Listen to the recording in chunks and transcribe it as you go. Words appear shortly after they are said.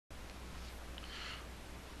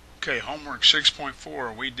Okay, homework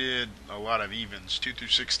 6.4, we did a lot of evens, 2 through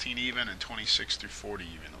 16 even and 26 through 40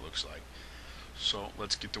 even, it looks like. So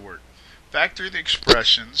let's get to work. Factor the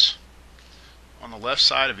expressions on the left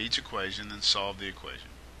side of each equation, then solve the equation.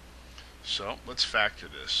 So let's factor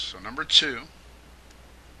this. So number 2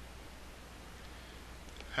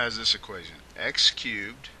 has this equation, x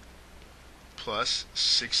cubed plus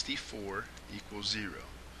 64 equals 0.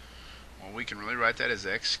 Well, we can really write that as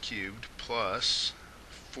x cubed plus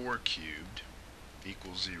 4 cubed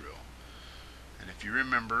equals 0. And if you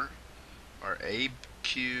remember, our a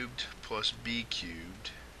cubed plus b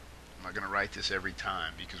cubed, I'm not going to write this every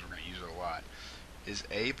time because we're going to use it a lot, is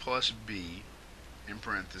a plus b, in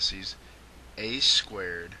parentheses, a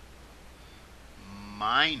squared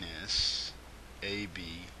minus ab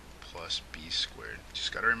plus b squared.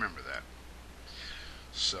 Just got to remember that.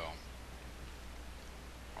 So,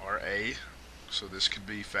 our a, so this could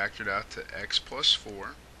be factored out to x plus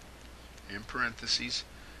 4, in parentheses,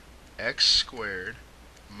 x squared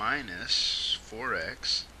minus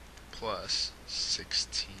 4x plus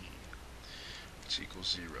 16, which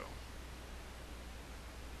equals 0.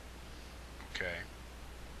 Okay.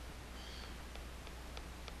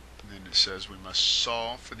 And then it says we must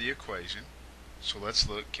solve for the equation. So let's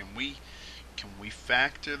look. Can we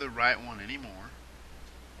factor the right one anymore,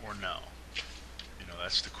 or no? You know,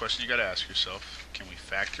 that's the question you got to ask yourself. Can we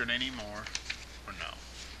factor it anymore, or no?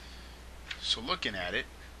 So looking at it,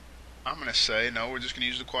 I'm going to say no, we're just going to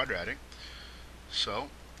use the quadratic. So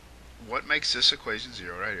what makes this equation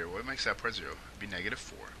 0 right here? What makes that part 0? It'd be negative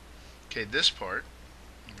 4. Okay, this part,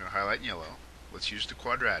 I'm going to highlight in yellow. Let's use the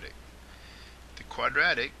quadratic. The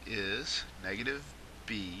quadratic is negative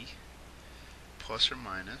b plus or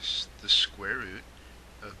minus the square root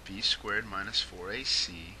of b squared minus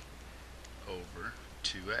 4ac over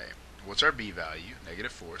 2a. What's our b value?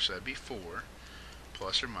 Negative 4, so that'd be 4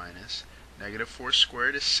 plus or minus negative 4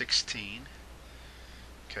 squared is 16,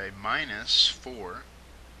 okay, minus 4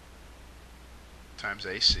 times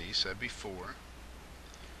AC, so that'd be 4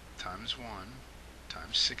 times 1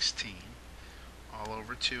 times 16 all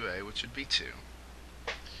over 2A, which would be 2.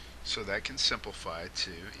 So that can simplify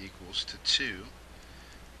to equals to 2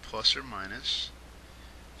 plus or minus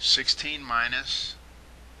 16 minus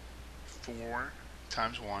 4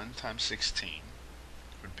 times 1 times 16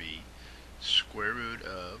 would be square root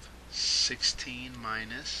of 16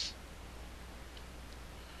 minus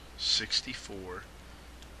 64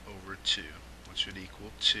 over 2, which would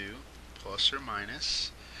equal 2 plus or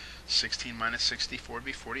minus 16 minus 64 would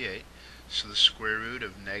be 48. So the square root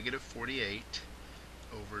of negative 48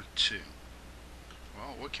 over 2.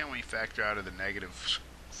 Well, what can we factor out of the negative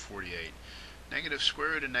 48? Negative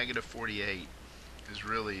square root of negative 48 is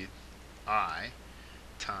really I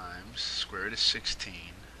times square root of 16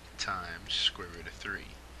 times square root of 3.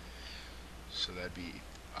 So that'd be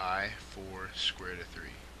I 4 square root of 3.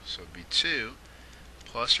 So it'd be 2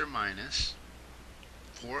 plus or minus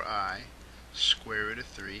 4I square root of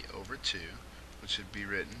 3 over 2, which would be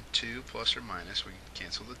written 2 plus or minus, we can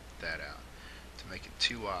cancel that out, to make it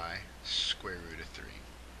 2I square root of 3.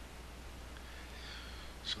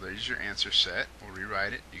 So there's your answer set. We'll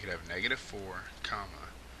rewrite it. You could have negative 4, comma,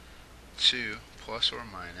 2 plus or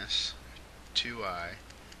minus 2I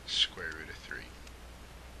square root of 3.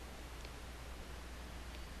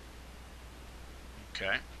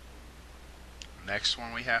 Okay. Next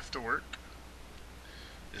one we have to work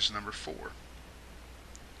is number 4.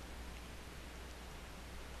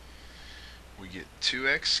 We get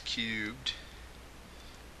 2x cubed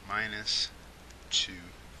minus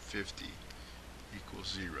 250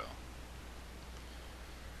 equals 0.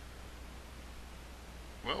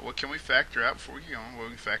 Well, what can we factor out before we get going? Well, we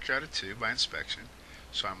can factor out a 2 by inspection.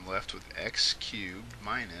 So I'm left with x cubed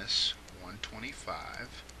minus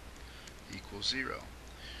 125 equals 0.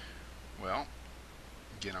 Well,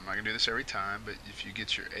 again, I'm not going to do this every time, but if you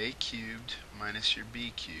get your a cubed minus your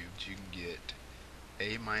b cubed, you can get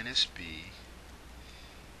a minus b,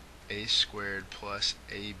 a squared plus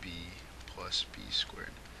ab plus b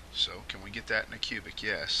squared. So can we get that in a cubic?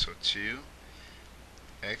 Yes. So 2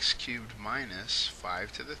 x cubed minus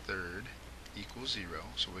 5 to the third equals 0.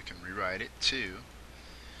 So we can rewrite it 2.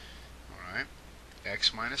 Alright.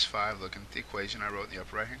 X minus 5, looking at the equation I wrote in the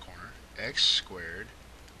upper right hand corner, x squared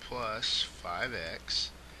plus 5x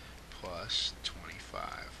plus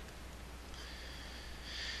 25.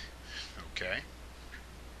 Okay.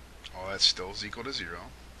 All that still is equal to 0.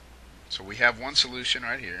 So we have one solution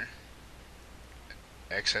right here.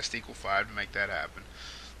 X has to equal 5 to make that happen.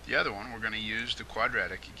 The other one, we're going to use the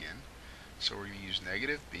quadratic again. So we're going to use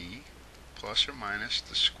negative b plus or minus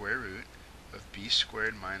the square root of b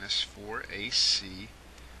squared minus 4ac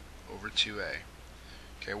over 2a.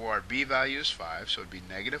 Okay, well our b value is 5, so it would be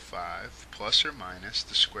negative 5 plus or minus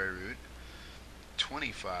the square root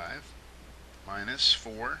 25 minus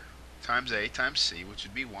 4 times a times c, which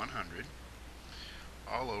would be 100,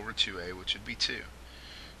 all over 2a, which would be 2.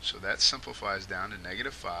 So that simplifies down to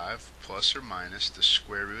negative 5 plus or minus the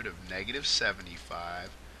square root of negative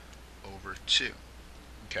 75 over 2.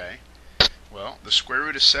 Okay, well, the square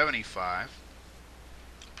root of 75,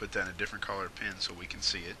 put that in a different color pen so we can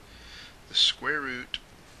see it. The square root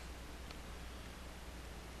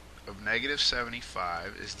of negative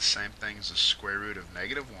 75 is the same thing as the square root of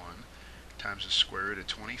negative 1 times the square root of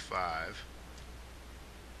 25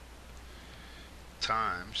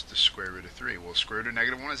 times the square root of 3. Well, square root of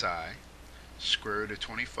negative 1 is I, square root of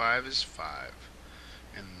 25 is 5,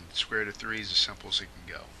 and square root of 3 is as simple as it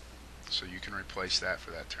can go. So you can replace that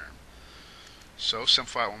for that term. So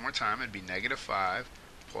simplify it one more time. It'd be negative 5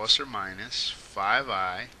 plus or minus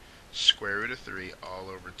 5i square root of 3 all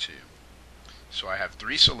over 2. So I have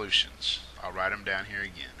three solutions. I'll write them down here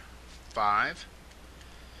again. 5,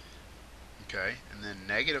 okay, and then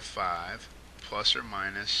negative 5 plus or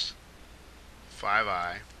minus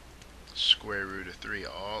 5i square root of 3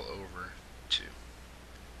 all over 2.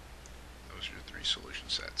 Those are your three solution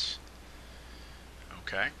sets.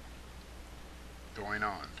 Okay, going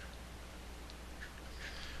on.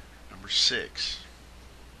 Number 6.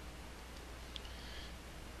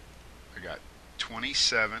 I got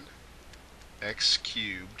 27 x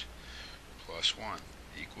cubed plus 1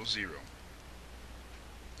 equals 0.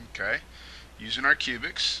 Okay, using our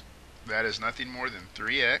cubics, that is nothing more than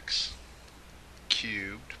 3x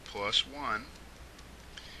cubed plus 1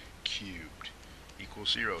 cubed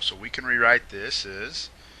equals 0. So we can rewrite this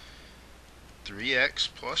as 3x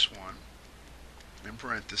plus 1 in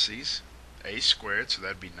parentheses a squared, so that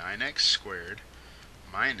would be 9x squared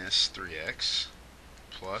minus 3x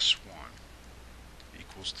plus 1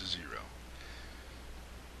 equals to 0.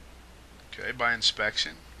 Okay, by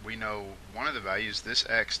inspection, we know one of the values, this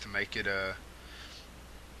x, to make it a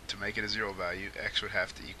 0 value, x would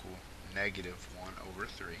have to equal negative 1 over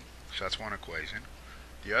 3. So that's one equation.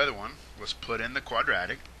 The other one, let's put in the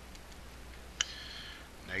quadratic.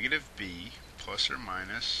 Negative b plus or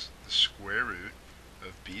minus the square root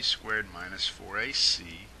of b squared minus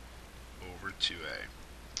 4ac over 2a.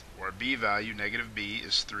 Or our b value, negative b,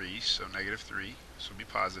 is 3, so negative 3, so it'll be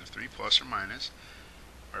positive 3 plus or minus.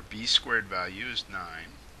 Our b squared value is 9,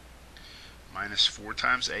 minus 4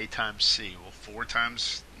 times a times c. Well, 4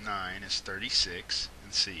 times 9 is 36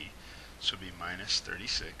 in c, so it'll be minus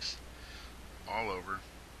 36, all over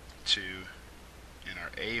 2, and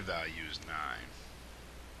our a value is 9.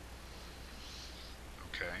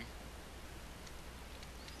 Okay,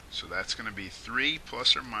 so that's going to be 3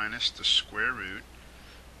 plus or minus the square root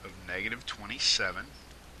of negative 27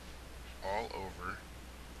 all over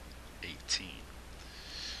 18.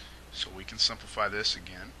 So we can simplify this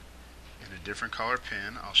again. In a different color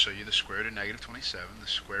pen, I'll show you the square root of negative 27. The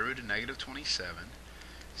square root of negative 27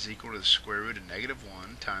 is equal to the square root of negative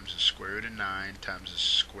 1 times the square root of 9 times the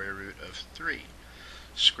square root of 3.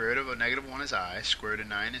 Square root of a negative 1 is I, square root of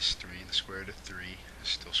 9 is 3, and the square root of 3 is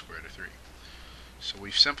still square root of 3. So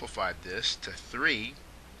we've simplified this to 3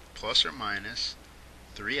 plus or minus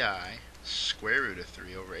 3i square root of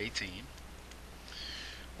 3 over 18,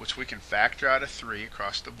 which we can factor out of 3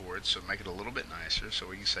 across the board, so make it a little bit nicer. So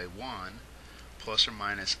we can say 1 plus or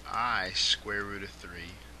minus I square root of 3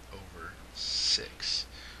 over 6.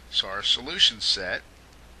 So our solution set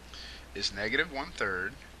is negative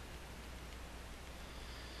 1/3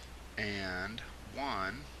 and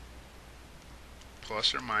 1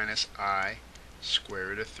 plus or minus I square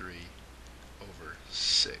root of 3 over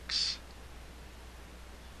 6.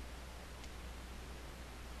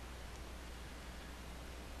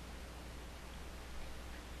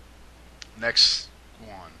 Next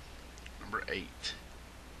one, number 8.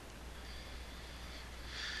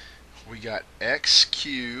 We got x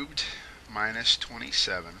cubed minus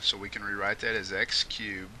 27, so we can rewrite that as x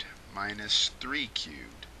cubed minus 3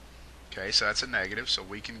 cubed. Okay, so that's a negative, so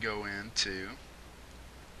we can go into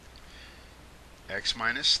x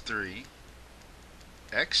minus 3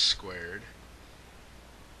 x squared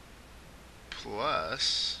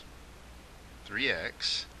plus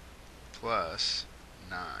 3x plus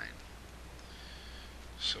 9.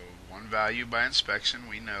 So one value by inspection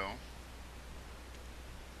we know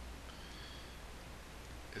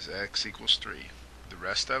is x equals 3. The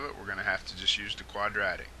rest of it we're going to have to just use the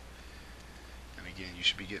quadratic. And again, you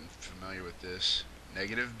should be getting familiar with this.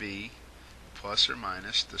 Negative b plus or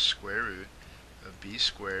minus the square root of b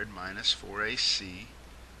squared minus 4ac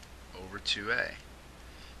over 2a.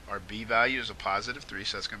 our b value is a positive 3,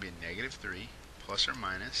 so that's going to be a negative 3 plus or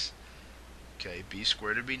minus. Okay, b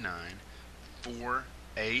squared would be 9.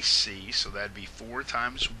 4ac, so that'd be 4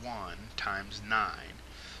 times 1 times 9.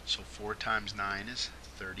 So 4 times 9 is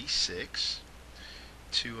 36.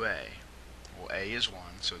 2a. Well, a is 1,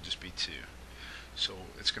 so it'd just be 2. So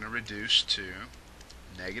it's going to reduce to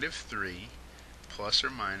negative 3 plus or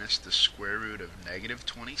minus the square root of negative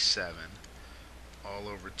 27 all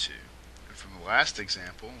over 2. And from the last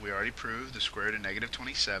example, we already proved the square root of negative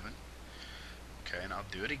 27. Okay, and I'll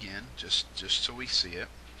do it again just so we see it.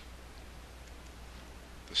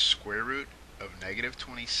 The square root of negative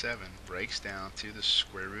 27 breaks down to the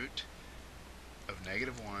square root of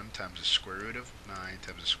negative 1 times the square root of 9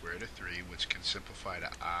 times the square root of 3, which can simplify to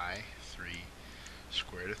I3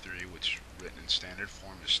 square root of 3, which written in standard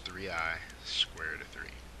form is 3I square root of 3.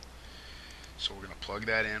 So we're going to plug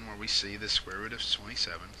that in where we see the square root of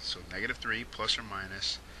 27. So negative 3 plus or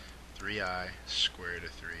minus 3I square root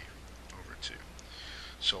of 3 over 2.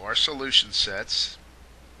 So our solution sets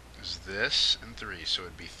is this and 3. So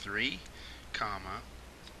it'd be 3 comma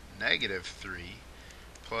negative 3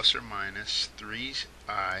 plus or minus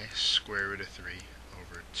 3I square root of 3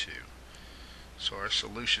 over 2. So our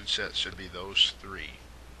solution set should be those 3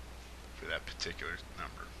 for that particular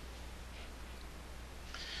number.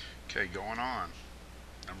 Okay, going on.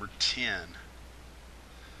 Number 10.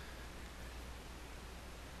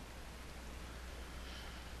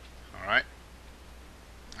 Alright.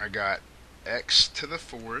 I got x to the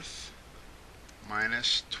 4th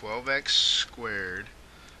minus 12x squared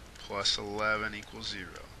plus 11 equals 0.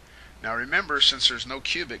 Now remember, since there's no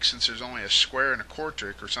cubic, since there's only a square and a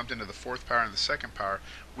quartic, or something to the 4th power and the 2nd power,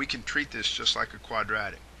 we can treat this just like a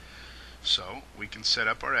quadratic. So we can set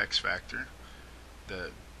up our x factor.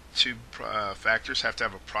 The two factors have to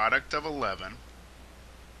have a product of 11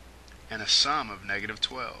 and a sum of negative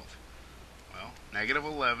 12. Well, negative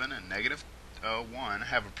 11 and negative 1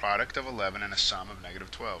 have a product of 11 and a sum of negative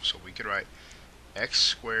 12. So we could write x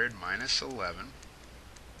squared minus 11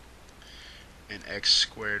 and x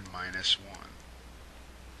squared minus 1.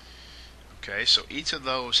 Okay, so each of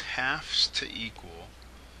those halves to equal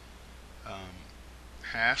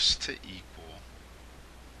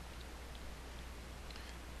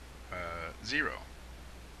 0.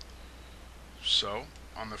 So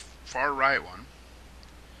on the far right one,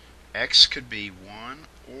 x could be 1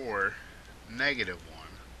 or negative 1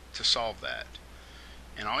 to solve that.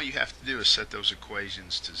 And all you have to do is set those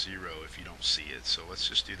equations to 0 if you don't see it. So let's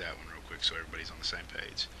just do that one real quick so everybody's on the same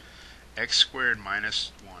page. X squared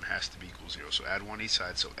minus 1 has to be equal to 0. So add 1 each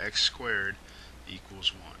side. So x squared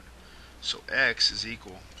equals 1. So x is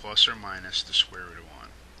equal plus or minus the square root of 1.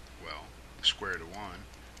 Well, the square root of 1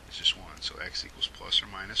 is just 1. So x equals plus or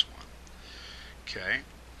minus 1. Okay.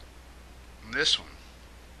 And this one,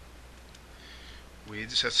 we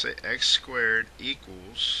just have to say x squared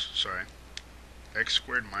equals, x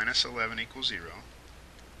squared minus 11 equals 0.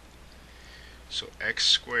 So x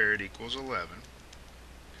squared equals 11.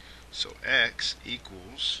 So x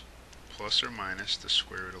equals plus or minus the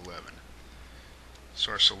square root of 11.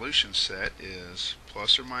 So our solution set is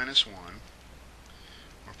plus or minus 1,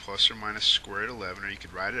 or plus or minus square root of 11, or you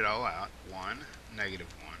could write it all out, 1, negative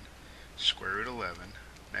 1, square root of 11,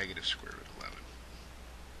 negative square root of 11.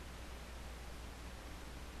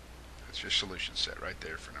 That's your solution set right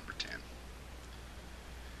there for number 10.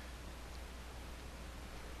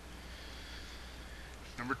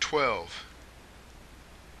 Number 12.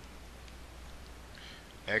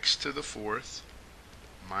 X to the 4th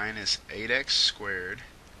minus 8x squared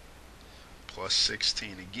plus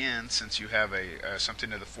 16. Again, since you have a something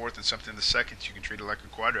to the 4th and something to the 2nd, you can treat it like a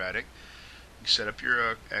quadratic. You set up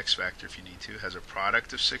your x factor if you need to. It has a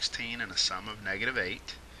product of 16 and a sum of negative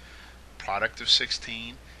 8. Product of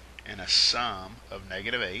 16 and a sum of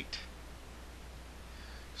negative 8.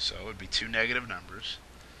 So it would be two negative numbers.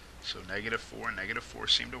 So negative 4 and negative 4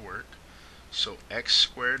 seem to work. So x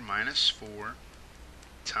squared minus 4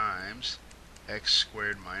 times x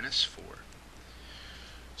squared minus 4.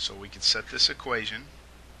 So we can set this equation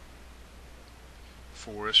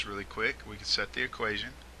for us really quick. We can set the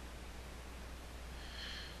equation,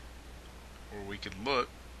 or we could look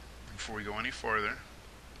before we go any further.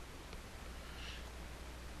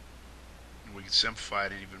 And we could simplify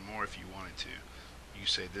it even more if you wanted to. You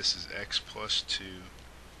say this is x plus 2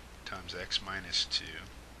 times x minus 2,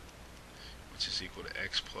 which is equal to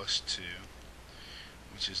x plus 2,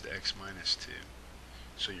 which is the x minus 2.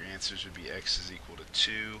 So your answers would be x is equal to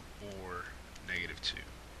 2 or negative 2.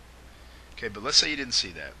 Okay, but let's say you didn't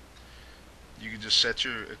see that. You can just set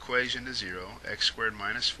your equation to 0, x squared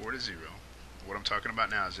minus 4 to 0. What I'm talking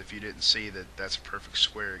about now is if you didn't see that that's a perfect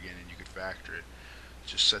square again and you could factor it,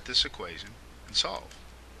 just set this equation and solve.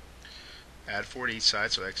 Add 4 to each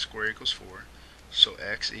side, so x squared equals 4. So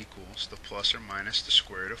x equals the plus or minus the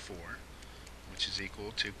square root of 4, which is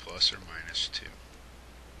equal to plus or minus 2.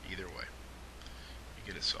 Either way, you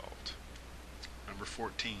get it solved. Number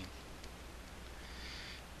 14.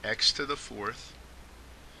 X to the fourth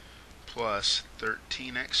plus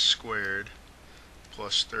 13x squared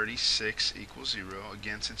plus 36 equals 0.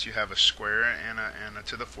 Again, since you have a square and a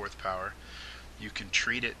to the fourth power, you can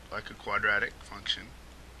treat it like a quadratic function.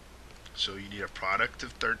 So you need a product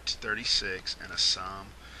of 36 and a sum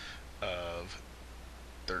of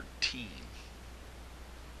 13.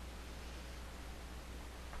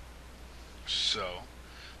 So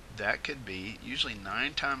that could be, usually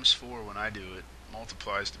 9 times 4 when I do it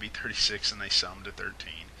multiplies to be 36 and they sum to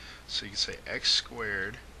 13. So you can say x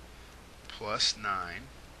squared plus 9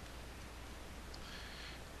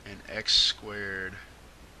 and x squared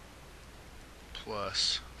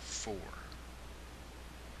plus 4.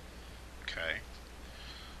 Okay,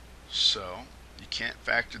 so you can't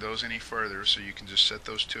factor those any further, so you can just set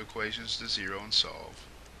those two equations to 0 and solve.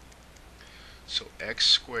 So x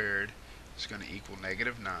squared is going to equal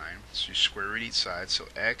negative 9, so you square root each side, so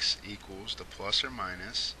x equals the plus or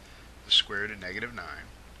minus the square root of negative 9,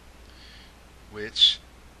 which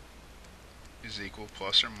is equal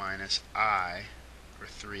plus or minus I, or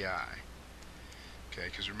 3I. Okay,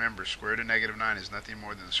 because remember, square root of negative 9 is nothing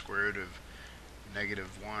more than the square root of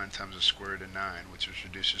negative 1 times the square root of 9, which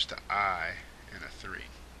reduces to I and a 3.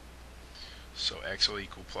 So x will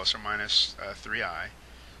equal plus or minus 3I.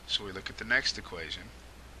 So we look at the next equation.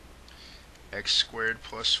 X squared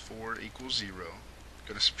plus 4 equals 0.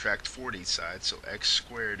 Going to subtract 4 to each side, so x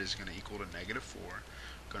squared is going to equal to negative 4.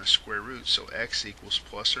 Going to square root, so x equals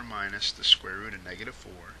plus or minus the square root of negative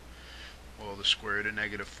 4. Well, the square root of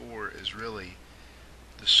negative 4 is really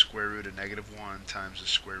the square root of negative 1 times the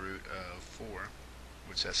square root of 4,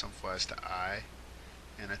 which that simplifies to I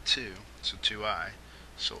and a 2, so 2I.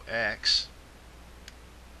 So x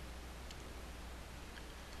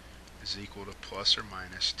is equal to plus or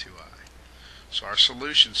minus 2I. So our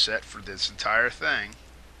solution set for this entire thing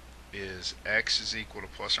is x is equal to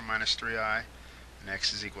plus or minus 3I and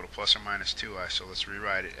x is equal to plus or minus 2I. So let's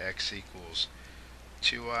rewrite it. X equals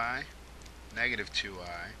 2I, negative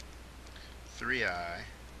 2I, 3I,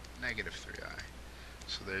 negative 3I.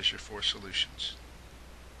 So there's your 4 solutions.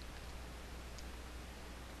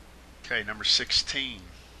 Okay, number 16.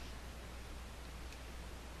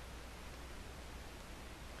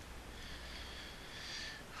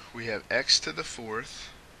 We have x to the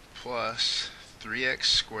fourth plus 3x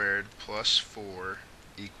squared plus 4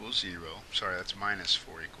 equals 0. Sorry, that's minus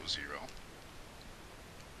 4 equals 0.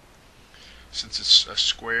 Since it's a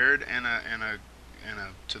squared and a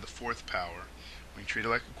to the fourth power, we treat it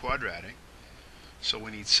like a quadratic. So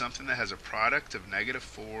we need something that has a product of negative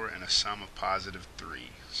 4 and a sum of positive 3.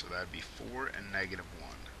 So that would be 4 and negative 1.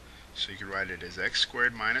 So you could write it as x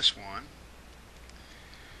squared minus 1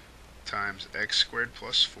 times x squared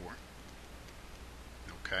plus 4.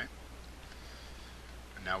 Okay.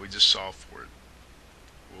 And now we just solve for it.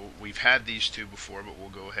 We've had these two before, but we'll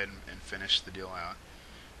go ahead and finish the deal out.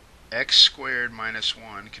 X squared minus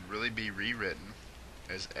 1 could really be rewritten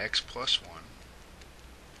as x plus 1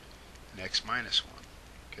 and x minus 1.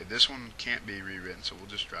 Okay, this one can't be rewritten, so we'll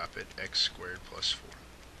just drop it, x squared plus 4.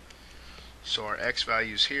 So our x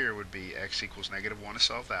values here would be x equals negative 1 to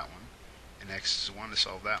solve that one, and x is 1 to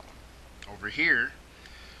solve that one. Over here,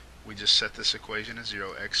 we just set this equation as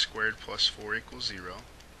 0. X squared plus 4 equals 0.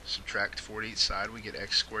 Subtract 4 to each side, we get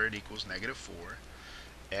x squared equals negative 4.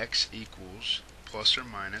 X equals plus or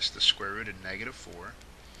minus the square root of negative 4.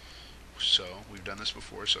 So we've done this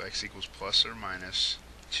before, so x equals plus or minus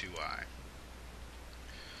 2i.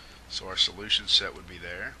 So our solution set would be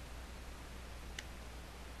there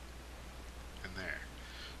and there.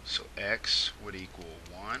 So x would equal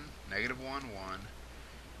 1, negative 1, 1,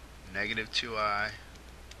 negative 2i,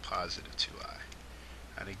 positive 2i.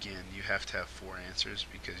 And again, you have to have 4 answers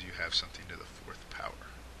because you have something to the fourth power.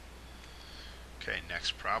 Okay,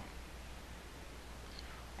 next problem.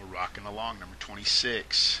 We're rocking along. Number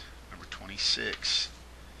 26. Number 26.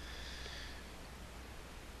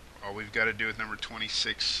 All we've got to do with number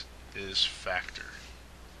 26 is factor.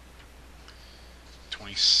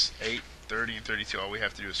 28, 30, and 32, all we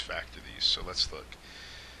have to do is factor these. So let's look.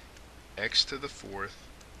 X to the fourth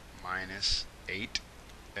minus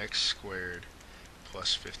 8x squared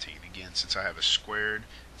plus 15. Again, since I have a squared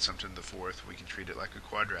and something to the fourth, we can treat it like a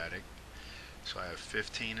quadratic. So I have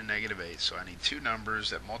 15 and negative 8. So I need two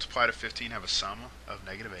numbers that multiply to 15 have a sum of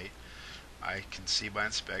negative 8. I can see by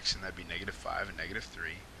inspection that'd be -5 and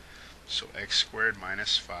 -3. So x squared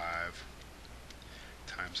minus 5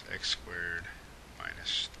 times x squared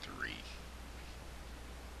minus 3.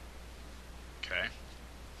 Okay?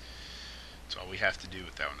 That's all we have to do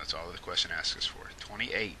with that one. That's all the question asks us for.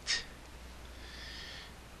 28.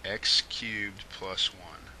 X cubed plus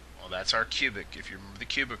 1. Well, that's our cubic. If you remember the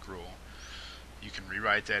cubic rule, you can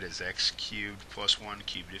rewrite that as x cubed plus 1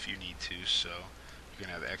 cubed if you need to. So you're going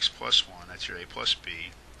to have x plus 1, that's your a plus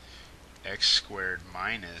b, x squared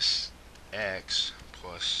minus x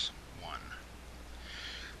plus 1.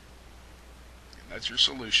 And that's your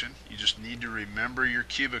solution. You just need to remember your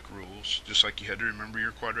cubic rules, just like you had to remember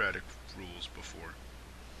your quadratic rules before.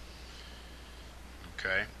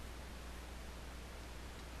 Okay?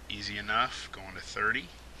 Easy enough. Going to 30.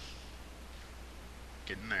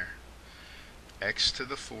 Getting there. X to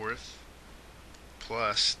the 4th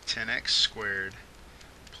plus 10x squared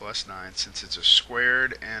plus 9. Since it's a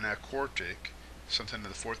squared and a quartic, something to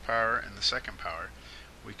the 4th power and the 2nd power,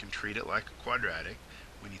 we can treat it like a quadratic.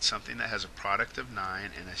 We need something that has a product of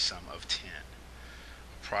 9 and a sum of 10.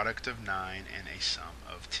 A product of 9 and a sum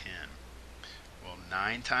of 10. Well,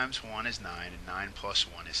 9 times 1 is 9, and 9 plus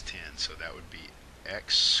 1 is 10. So that would be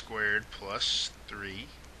x squared plus 3,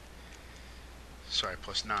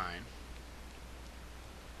 plus 9,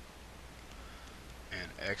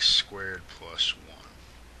 and x squared plus 1.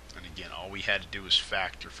 And again, all we had to do was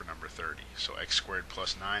factor for number 30. So x squared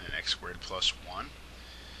plus 9 and x squared plus 1.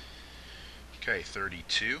 Okay,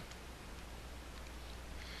 32.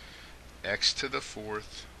 X to the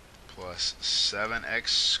 4th plus 7x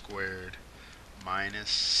squared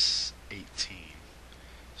minus 18.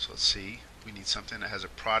 So let's see, we need something that has a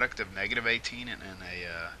product of -18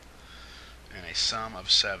 and a sum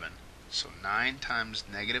of 7. So 9 times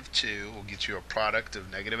 -2 will get you a product of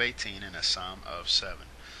 -18 and a sum of 7.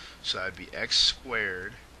 So that would be x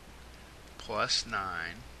squared plus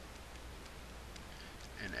 9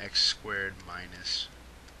 and x squared minus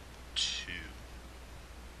 2.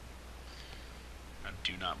 I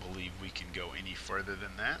do not believe we can go any further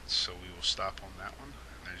than that, so we will stop on that one.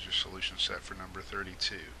 There's your solution set for number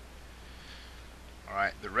 32.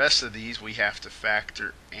 Alright, the rest of these we have to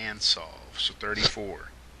factor and solve. So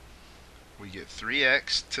 34. We get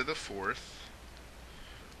 3x to the 4th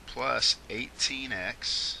plus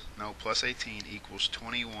 18x, plus 18 equals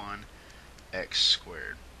 21x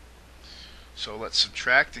squared. So let's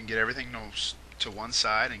subtract and get everything to one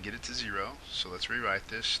side and get it to 0. So let's rewrite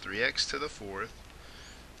this. 3x to the 4th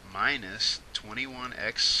minus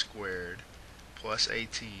 21x squared plus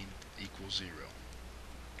 18 equals 0.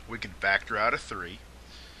 We can factor out a 3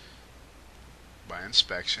 by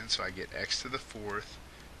inspection, so I get x to the 4th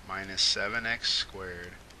minus 7x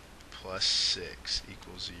squared plus 6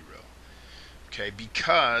 equals 0. Okay,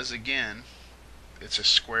 because again it's a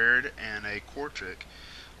squared and a quartic,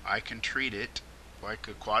 I can treat it like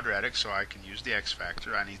a quadratic, so I can use the x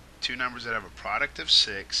factor. I need two numbers that have a product of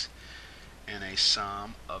 6 and a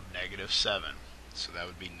sum of -7. So that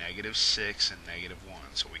would be -6 and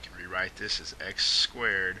 -1. So we can rewrite this as x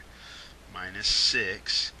squared minus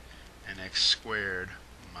 6 and x squared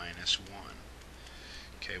minus 1.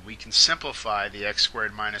 Okay, we can simplify the x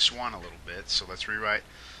squared minus 1 a little bit. So let's rewrite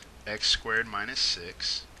x squared minus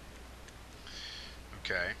 6.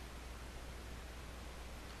 Okay.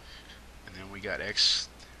 And then we got x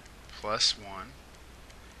plus 1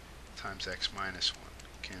 times x minus 1.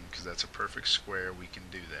 Again, because that's a perfect square, we can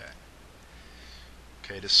do that.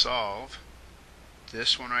 Okay, to solve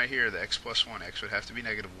this one right here, the x plus 1, x would have to be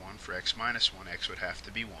 -1. For x minus 1, x would have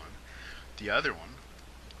to be 1. The other one,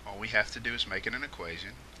 all we have to do is make it an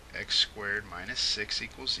equation. X squared minus 6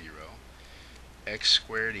 equals 0. X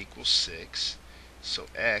squared equals 6. So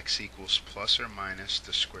x equals plus or minus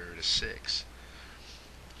the square root of 6.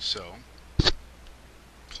 So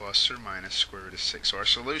plus or minus square root of 6. So our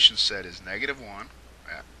solution set is -1,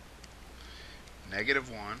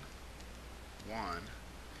 -1, 1,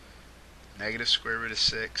 negative square root of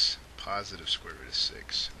 6, positive square root of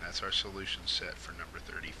 6. And that's our solution set for number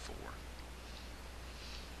 34.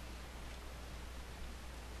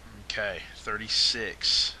 Okay,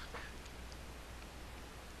 36.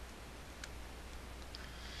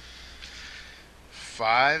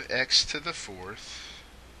 Five x to the 4th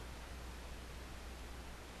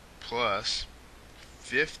plus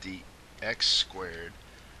 50x squared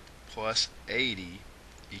plus 80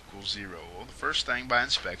 equals 0. Well, the first thing, by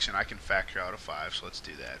inspection, I can factor out a 5, so let's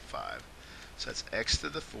do that. 5. So that's x to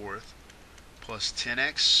the 4th plus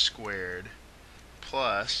 10x squared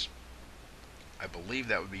plus, I believe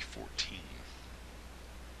that would be 14.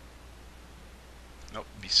 Nope,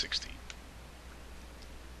 it'd be 16.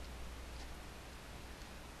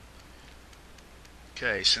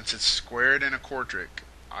 Okay, since it's squared in a quadric,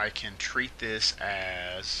 I can treat this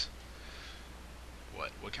as what?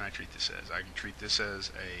 What can I treat this as? I can treat this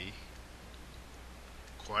as a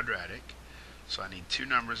quadratic. So I need two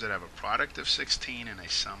numbers that have a product of 16 and a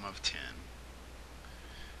sum of 10.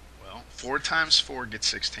 Well, 4 times 4 gets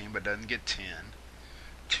 16 but doesn't get 10.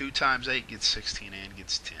 2 times 8 gets 16 and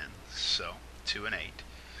gets 10. So 2 and 8.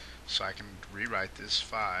 So I can rewrite this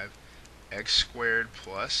 5x squared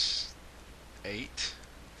plus 8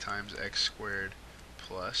 times x squared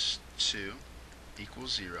plus 2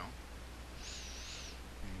 equals 0.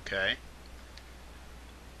 Okay.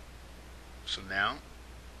 So now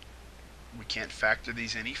we can't factor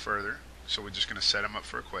these any further, so we're just going to set them up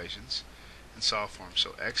for equations and solve for them.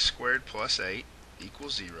 So x squared plus 8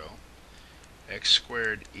 equals 0. X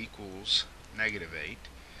squared equals negative 8.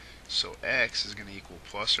 So x is going to equal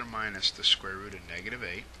plus or minus the square root of negative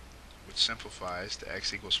 8, which simplifies to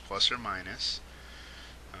x equals plus or minus.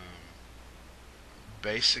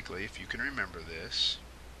 Basically, if you can remember this,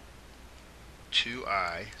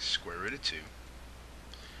 2i square root of 2.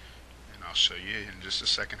 And I'll show you in just a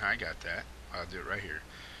second how I got that. I'll do it right here.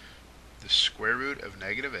 The square root of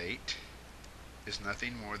negative 8 is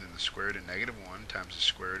nothing more than the square root of negative 1 times the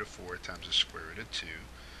square root of 4 times the square root of 2,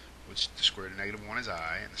 which the square root of negative 1 is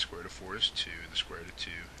I, and the square root of 4 is 2, and the square root of 2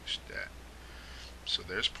 is that. So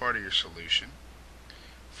there's part of your solution.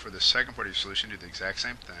 For the second part of your solution, do the exact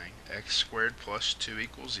same thing. X squared plus 2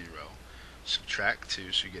 equals 0. Subtract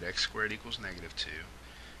 2, so you get x squared equals negative 2.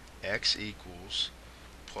 X equals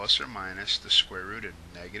plus or minus the square root of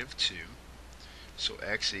negative 2. So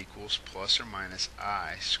x equals plus or minus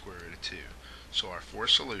I square root of 2. So our four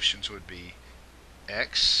solutions would be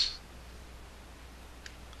x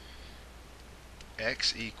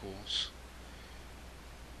equals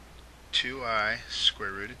 2i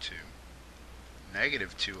square root of 2,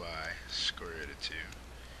 negative 2i square root of 2,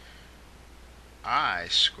 I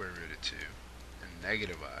square root of 2, and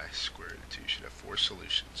negative I square root of 2. You should have four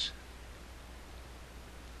solutions.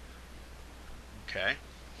 Okay?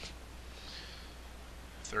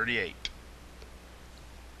 38.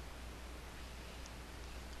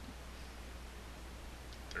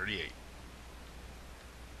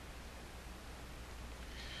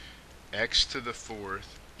 X to the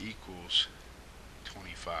fourth equals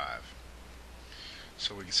 25.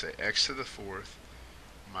 So we can say x to the fourth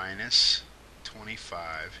minus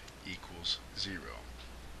 25 equals 0.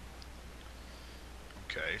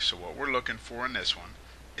 Okay, so what we're looking for in this one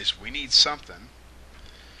is we need something.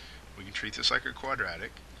 We can treat this like a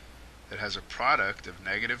quadratic that has a product of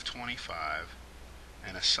negative 25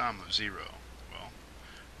 and a sum of 0. Well,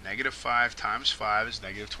 negative 5 times 5 is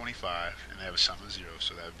negative 25, and they have a sum of 0.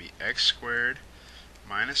 So that would be x squared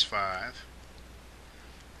minus 5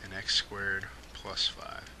 and x squared plus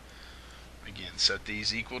 5. Again, set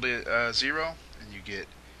these equal to 0, and you get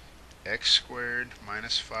x squared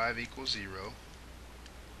minus 5 equals 0.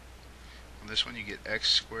 On this one you get x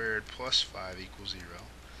squared plus 5 equals 0.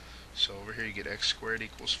 So over here you get x squared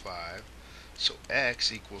equals 5. So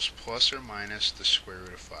x equals plus or minus the square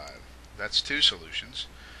root of 5. That's two solutions.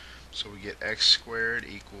 So we get x squared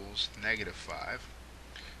equals negative 5.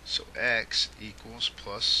 So x equals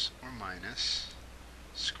plus or minus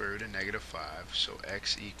square root of negative 5. So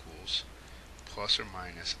x equals plus or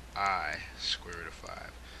minus I square root of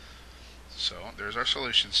 5. So there's our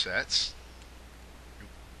solution sets.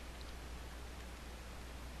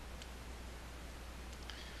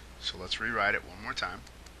 So let's rewrite it one more time.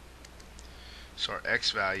 So our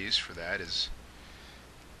x values for that is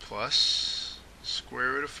plus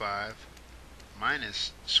square root of 5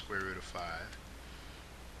 minus square root of 5,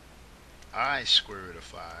 I square root of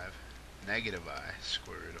 5, negative I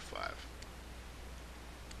square root of 5.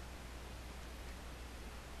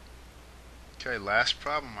 Okay, last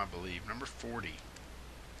problem I believe, number 40.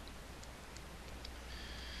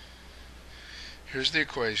 Here's the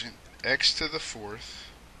equation, x to the fourth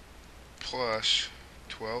plus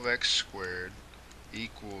 12x squared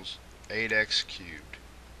equals 8x cubed.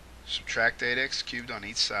 Subtract 8x cubed on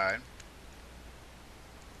each side.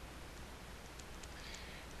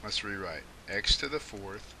 Let's rewrite x to the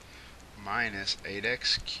fourth minus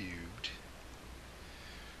 8x cubed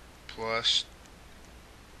plus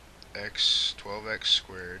 12x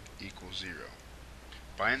squared equals 0.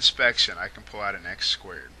 By inspection I can pull out an x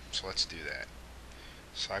squared, so let's do that.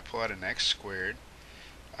 So I pull out an x squared,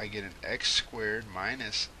 I get an x squared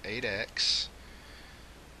minus 8x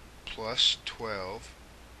plus 12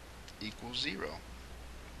 equals 0.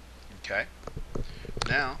 Okay,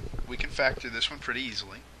 now we can factor this one pretty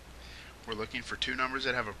easily. We're looking for two numbers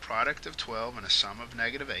that have a product of 12 and a sum of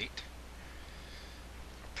negative 8.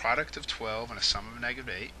 A product of 12 and a sum of negative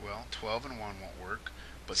 8. Well, 12 and 1 won't work,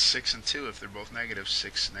 but 6 and 2, if they're both negative,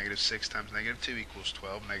 negative 6 times negative 2 equals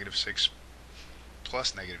 12. Negative 6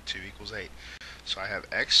 plus negative 2 equals 8. So I have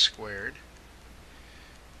x squared,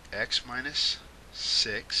 x minus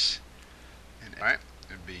 6, and right,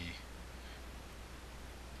 it would be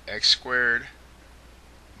x squared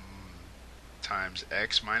times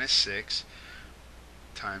x minus 6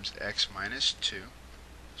 times x minus 2.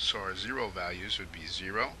 So our 0 values would be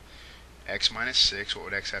 0, x minus 6, what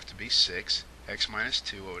would x have to be? 6. X minus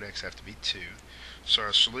 2, what would x have to be? 2. So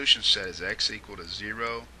our solution set is x equal to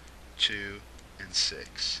 0, 2, and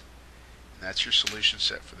 6. And that's your solution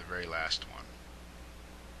set for the very last one.